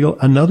reveal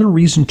another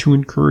reason to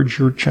encourage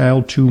your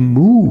child to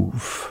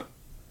move,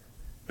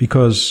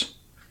 because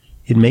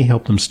it may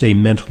help them stay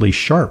mentally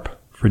sharp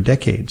for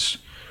decades.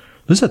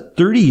 This is a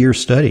 30-year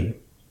study.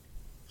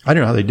 I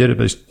don't know how they did it,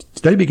 but the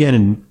study began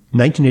in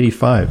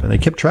 1985, and they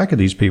kept track of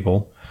these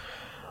people.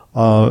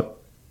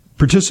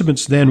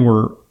 Participants then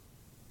were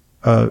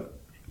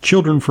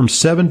children from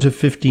 7 to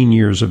 15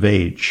 years of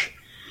age,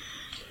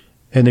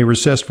 and they were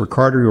assessed for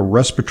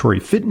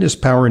cardiorespiratory fitness,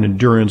 power, and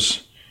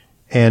endurance,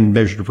 and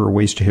measured for a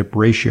waist-to-hip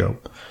ratio.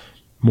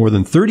 More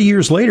than 30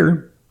 years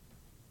later,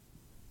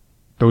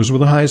 those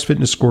with the highest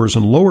fitness scores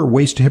and lower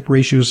waist-to-hip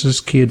ratios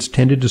as kids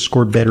tended to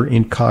score better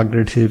in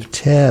cognitive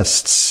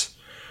tests.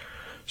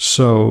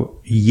 So,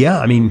 yeah,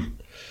 I mean,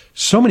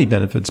 so many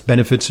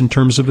benefits in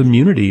terms of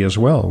immunity as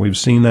well. We've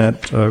seen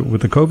that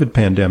with the COVID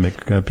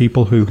pandemic.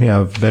 People who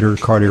have better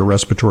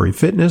cardiorespiratory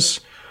fitness,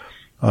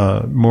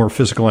 more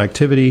physical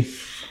activity,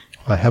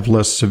 have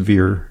less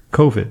severe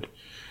COVID.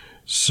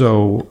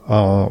 So,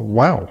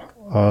 wow.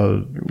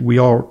 We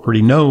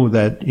already know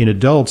that in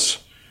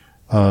adults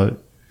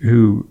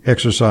who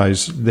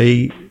exercise,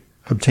 they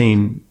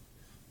obtain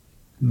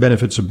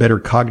benefits of better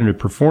cognitive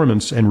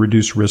performance and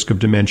reduced risk of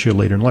dementia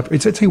later in life.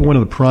 It's, I'd say, one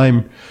of the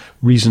prime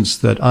reasons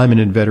that I'm an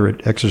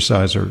inveterate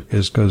exerciser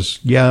is because,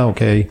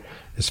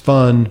 it's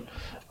fun.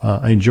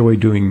 I enjoy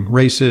doing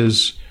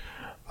races,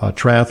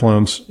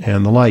 triathlons,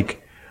 and the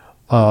like.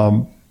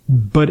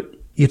 But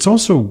it's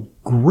also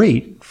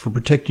great for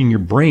protecting your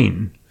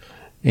brain.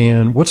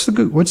 And what's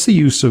the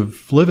use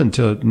of living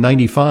to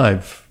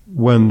 95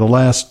 when the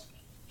last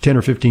 10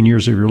 or 15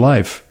 years of your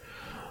life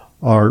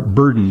are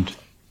burdened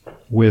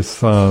with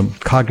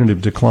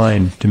cognitive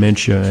decline,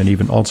 dementia, and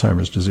even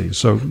Alzheimer's disease?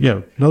 So,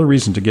 yeah, another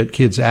reason to get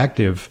kids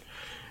active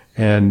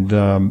and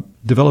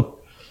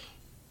develop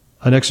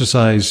an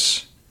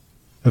exercise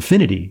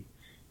affinity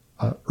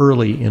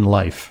early in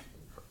life.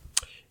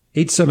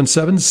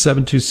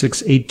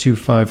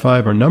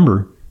 877-726-8255, our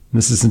number.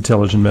 This is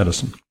Intelligent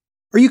Medicine.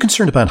 Are you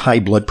concerned about high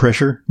blood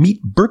pressure?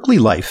 Meet Berkeley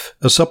Life,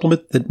 a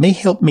supplement that may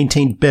help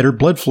maintain better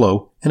blood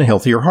flow and a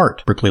healthier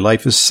heart. Berkeley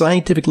Life is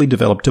scientifically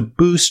developed to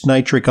boost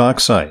nitric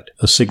oxide,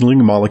 a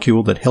signaling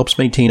molecule that helps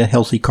maintain a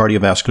healthy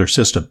cardiovascular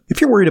system. If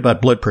you're worried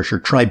about blood pressure,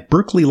 try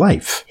Berkeley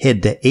Life.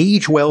 Head to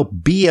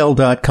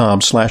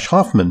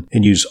agewellbl.com/Hoffman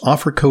and use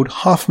offer code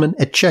Hoffman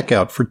at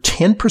checkout for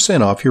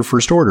 10% off your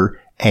first order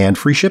and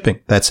free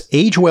shipping. That's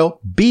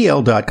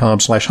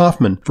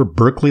agewellbl.com/Hoffman for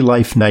Berkeley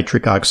Life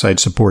nitric oxide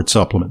support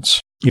supplements.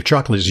 If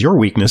chocolate is your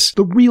weakness,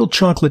 the real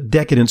chocolate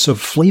decadence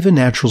of Flava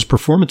Naturals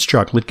Performance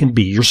Chocolate can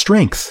be your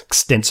strength.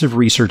 Extensive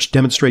research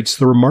demonstrates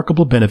the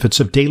remarkable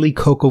benefits of daily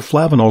cocoa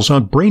flavanols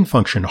on brain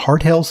function,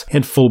 heart health,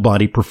 and full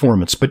body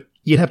performance, but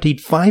you'd have to eat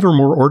 5 or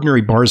more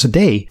ordinary bars a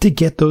day to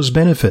get those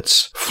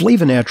benefits.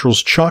 Flava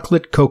Naturals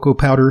chocolate, cocoa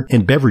powder,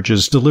 and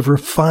beverages deliver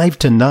 5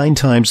 to 9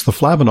 times the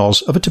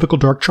flavanols of a typical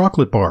dark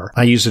chocolate bar.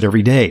 I use it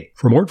every day.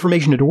 For more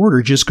information and to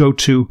order, just go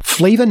to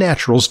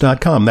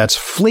flavanaturals.com. That's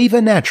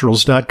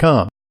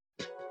flavanaturals.com.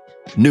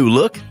 New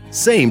look,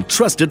 same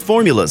trusted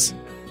formulas.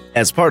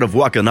 As part of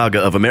Wakanaga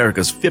of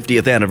America's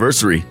 50th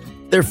anniversary,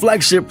 their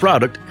flagship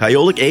product,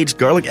 Kyolic Aged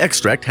Garlic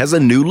Extract, has a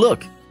new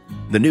look.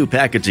 The new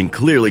packaging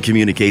clearly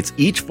communicates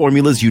each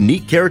formula's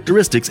unique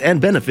characteristics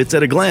and benefits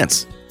at a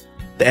glance.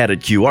 The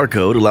added QR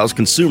code allows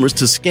consumers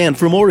to scan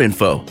for more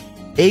info.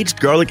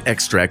 Aged Garlic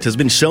Extract has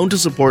been shown to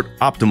support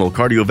optimal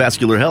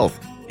cardiovascular health,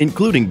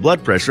 including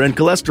blood pressure and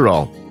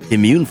cholesterol,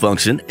 immune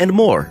function, and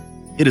more.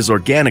 It is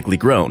organically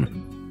grown.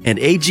 And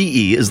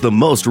AGE is the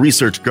most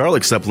researched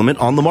garlic supplement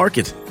on the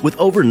market, with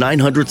over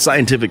 900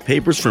 scientific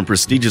papers from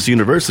prestigious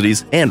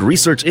universities and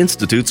research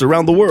institutes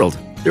around the world.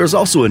 There is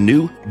also a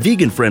new,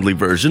 vegan-friendly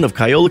version of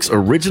Kyolic's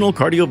original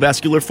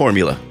cardiovascular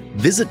formula.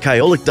 Visit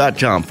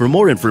Kyolic.com for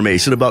more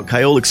information about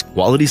Kyolic's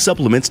quality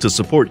supplements to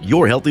support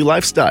your healthy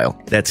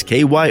lifestyle. That's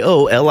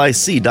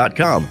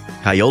KYOLIC.com.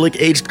 Kyolic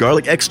Aged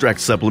Garlic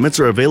Extract supplements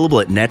are available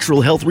at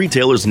natural health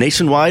retailers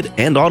nationwide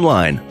and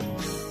online.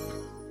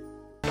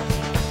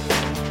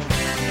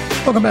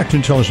 Welcome back to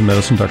Intelligent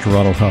Medicine. Dr.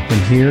 Ronald Hoffman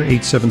here.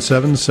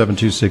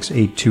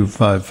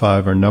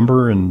 877-726-8255, our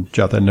number, and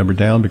jot that number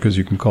down because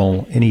you can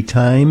call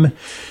anytime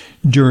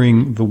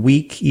during the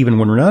week, even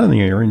when we're not in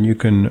the air, and you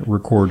can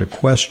record a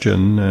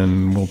question,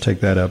 and we'll take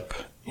that up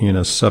in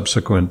a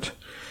subsequent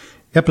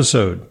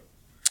episode.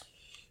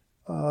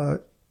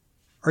 Are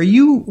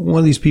you one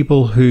of these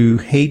people who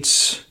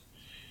hates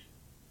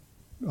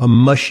a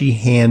mushy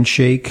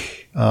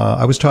handshake?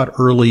 I was taught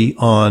early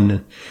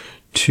on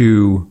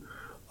to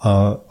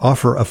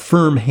offer a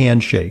firm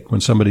handshake when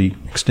somebody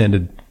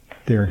extended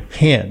their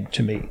hand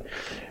to me.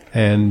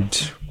 And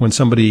when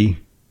somebody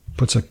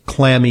puts a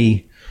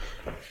clammy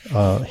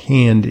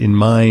hand in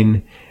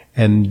mine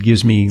and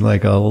gives me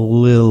like a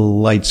little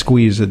light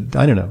squeeze, I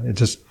don't know, it's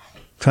just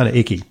kind of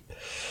icky.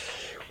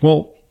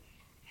 Well,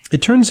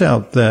 it turns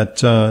out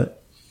that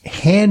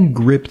hand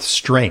grip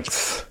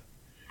strength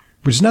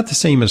which is not the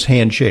same as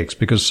handshakes,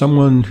 because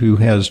someone who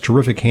has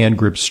terrific hand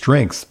grip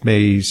strength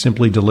may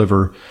simply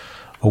deliver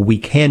a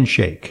weak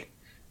handshake.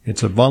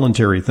 It's a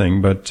voluntary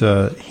thing, but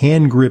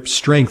hand grip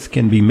strength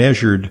can be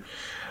measured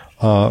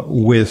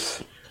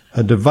with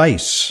a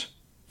device,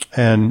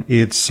 and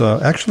it's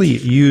actually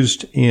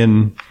used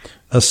in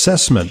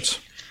assessment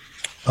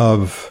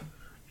of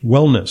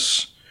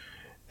wellness,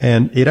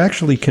 and it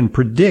actually can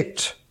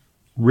predict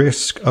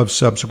risk of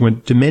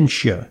subsequent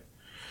dementia.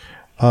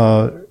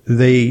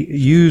 They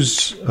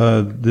use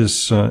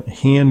this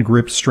hand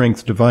grip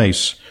strength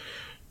device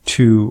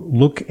to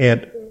look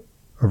at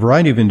a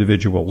variety of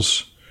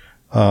individuals,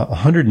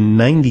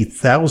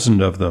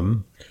 190,000 of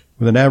them,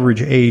 with an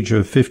average age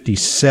of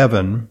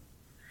 57,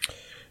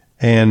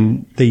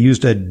 and they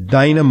used a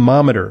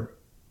dynamometer,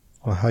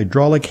 a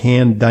hydraulic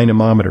hand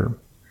dynamometer,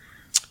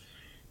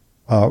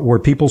 where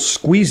people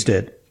squeezed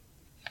it,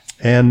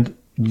 and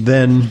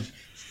then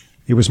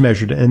it was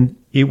measured, and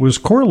it was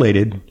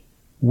correlated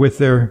with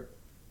their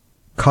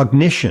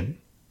cognition.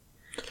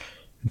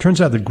 It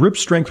turns out that grip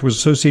strength was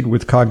associated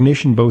with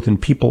cognition both in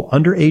people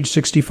under age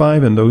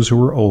 65 and those who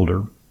were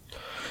older.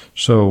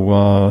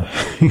 So,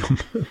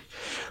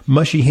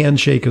 mushy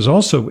handshake is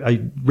also,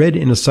 I read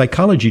in a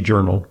psychology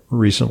journal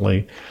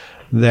recently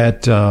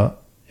that a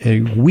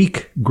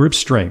weak grip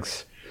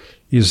strength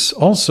is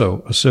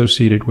also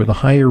associated with a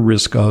higher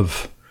risk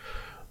of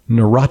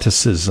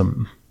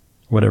neuroticism,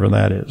 whatever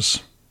that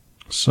is.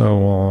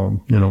 So,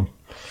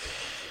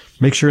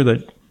 make sure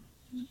that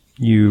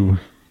you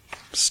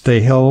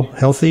stay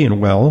healthy and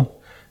well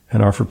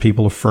and offer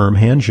people a firm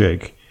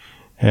handshake.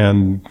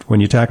 And when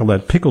you tackle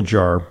that pickle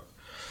jar,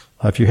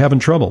 if you're having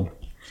trouble,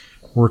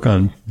 work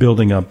on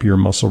building up your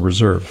muscle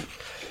reserve.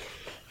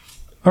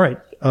 All right.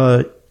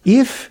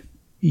 If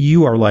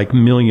you are like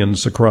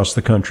millions across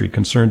the country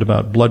concerned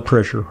about blood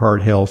pressure,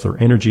 heart health, or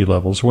energy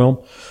levels,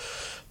 well,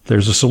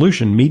 there's a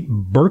solution. Meet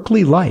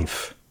Berkeley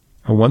Life,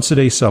 a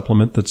once-a-day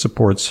supplement that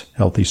supports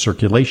healthy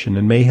circulation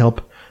and may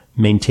help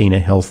maintain a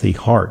healthy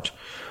heart.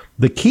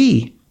 The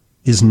key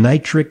is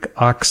nitric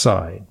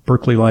oxide.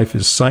 Berkeley Life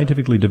is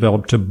scientifically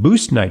developed to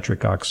boost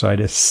nitric oxide,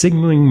 a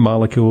signaling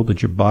molecule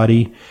that your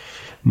body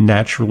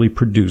naturally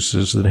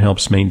produces that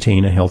helps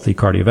maintain a healthy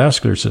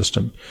cardiovascular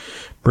system.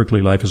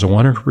 Berkeley Life is a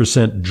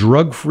 100%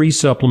 drug-free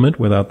supplement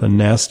without the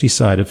nasty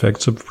side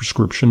effects of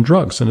prescription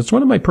drugs. And it's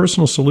one of my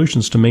personal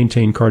solutions to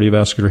maintain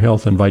cardiovascular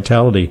health and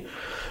vitality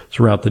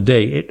throughout the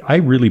day. I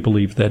really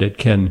believe that it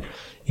can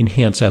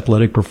enhance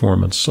athletic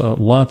performance.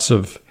 Lots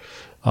of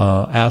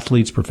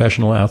athletes,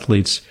 professional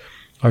athletes,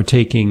 are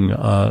taking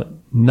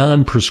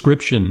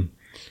non-prescription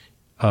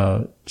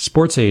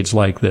sports aids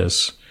like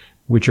this,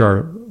 which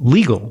are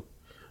legal,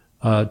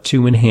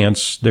 to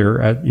enhance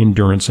their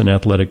endurance and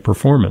athletic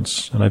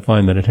performance. And I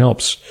find that it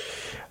helps.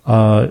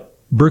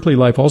 Berkeley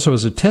Life also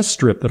has a test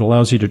strip that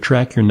allows you to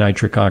track your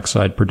nitric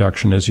oxide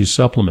production as you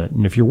supplement.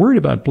 And if you're worried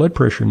about blood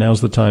pressure,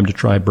 now's the time to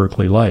try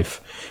Berkeley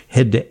Life.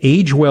 Head to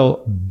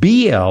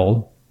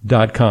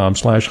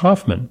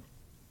agewellbl.com/Hoffman.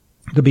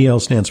 The BL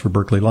stands for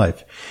Berkeley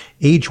Life.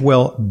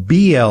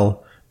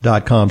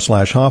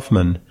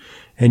 agewellbl.com/Hoffman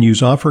and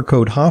use offer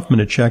code Hoffman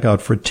at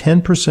checkout for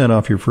 10%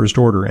 off your first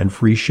order and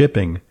free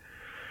shipping.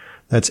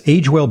 That's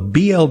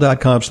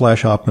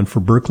agewellbl.com/Hoffman for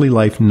Berkeley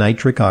Life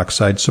nitric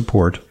oxide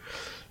support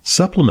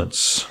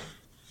supplements.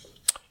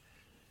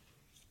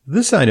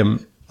 This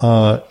item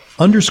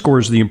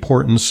underscores the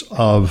importance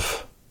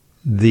of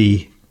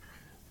the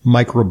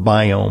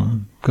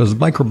microbiome, because the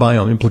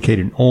microbiome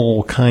implicated in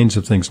all kinds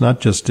of things,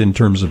 not just in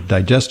terms of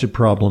digestive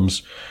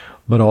problems,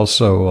 but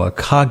also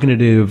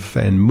cognitive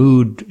and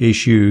mood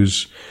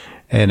issues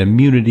and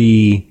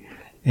immunity,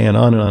 and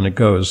on it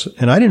goes.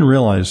 And I didn't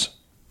realize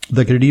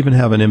that could even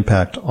have an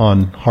impact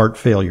on heart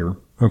failure.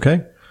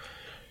 Okay?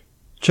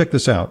 Check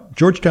this out.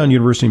 Georgetown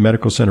University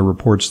Medical Center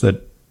reports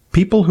that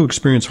people who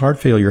experience heart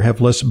failure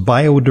have less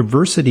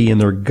biodiversity in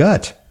their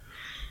gut,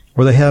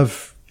 or they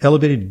have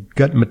elevated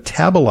gut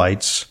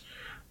metabolites,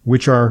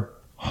 which are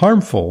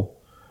harmful.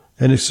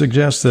 And it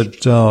suggests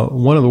that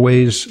one of the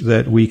ways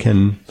that we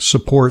can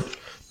support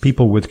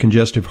people with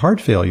congestive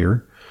heart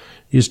failure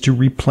is to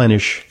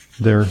replenish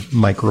their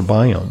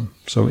microbiome.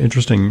 So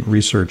interesting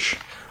research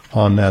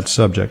on that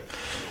subject.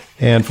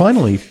 And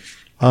finally,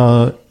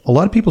 a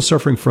lot of people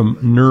suffering from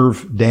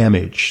nerve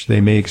damage.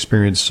 They may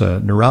experience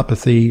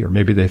neuropathy, or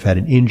maybe they've had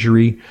an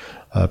injury.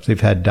 If they've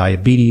had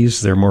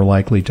diabetes, they're more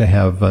likely to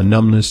have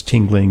numbness,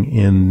 tingling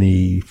in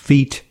the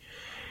feet.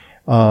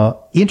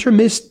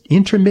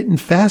 Intermittent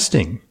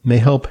fasting may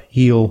help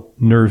heal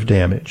nerve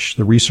damage.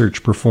 The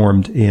research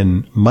performed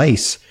in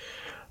mice,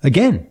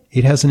 again,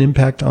 it has an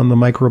impact on the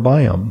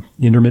microbiome.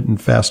 Intermittent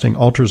fasting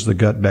alters the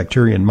gut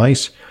bacteria in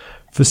mice,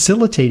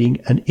 facilitating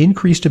an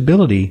increased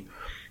ability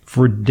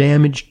for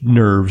damaged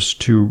nerves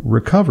to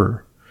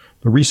recover.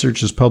 The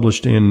research is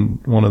published in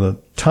one of the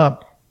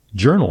top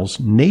journals,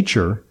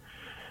 Nature,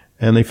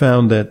 and they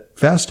found that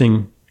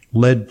fasting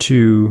led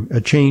to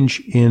a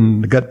change in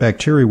the gut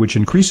bacteria, which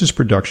increases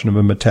production of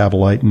a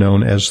metabolite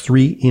known as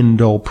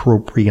 3-indole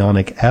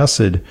propionic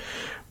acid,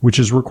 which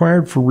is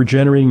required for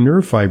regenerating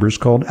nerve fibers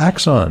called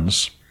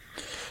axons.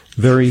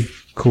 Very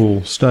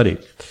cool study.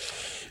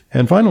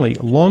 And finally,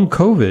 long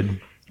COVID,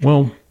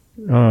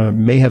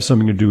 may have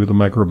something to do with the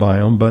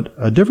microbiome, but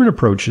a different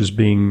approach is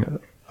being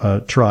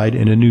tried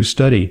in a new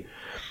study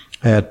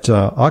at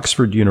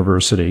Oxford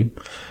University.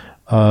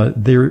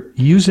 They're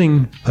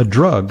using a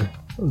drug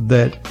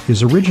that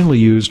is originally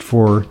used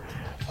for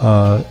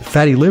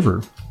fatty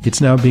liver.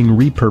 It's now being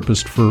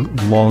repurposed for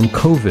long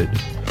COVID,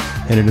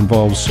 and it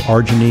involves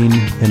arginine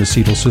and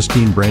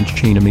acetylcysteine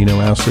branched-chain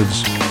amino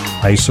acids,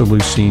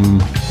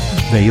 isoleucine,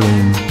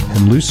 valine,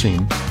 and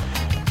leucine,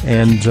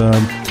 and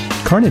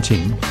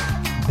carnitine.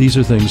 These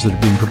are things that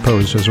are being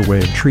proposed as a way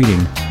of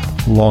treating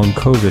long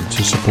COVID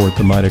to support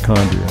the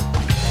mitochondria.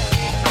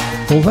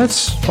 Well,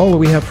 that's all that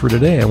we have for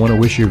today. I want to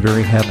wish you a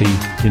very happy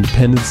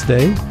Independence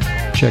Day.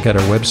 Check out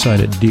our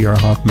website at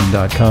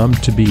drhoffman.com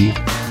to be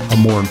a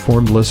more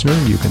informed listener.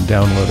 You can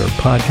download our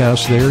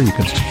podcast there. You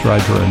can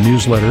subscribe to our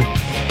newsletter.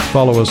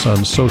 Follow us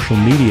on social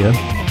media.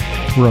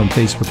 We're on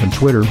Facebook and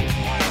Twitter.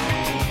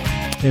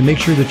 And make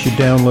sure that you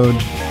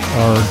download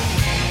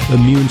our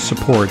immune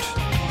support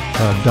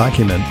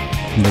document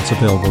that's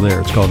available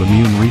there. It's called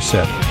Immune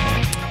Reset.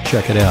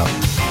 Check it out.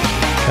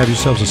 Have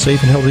yourselves a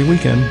safe and healthy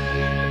weekend.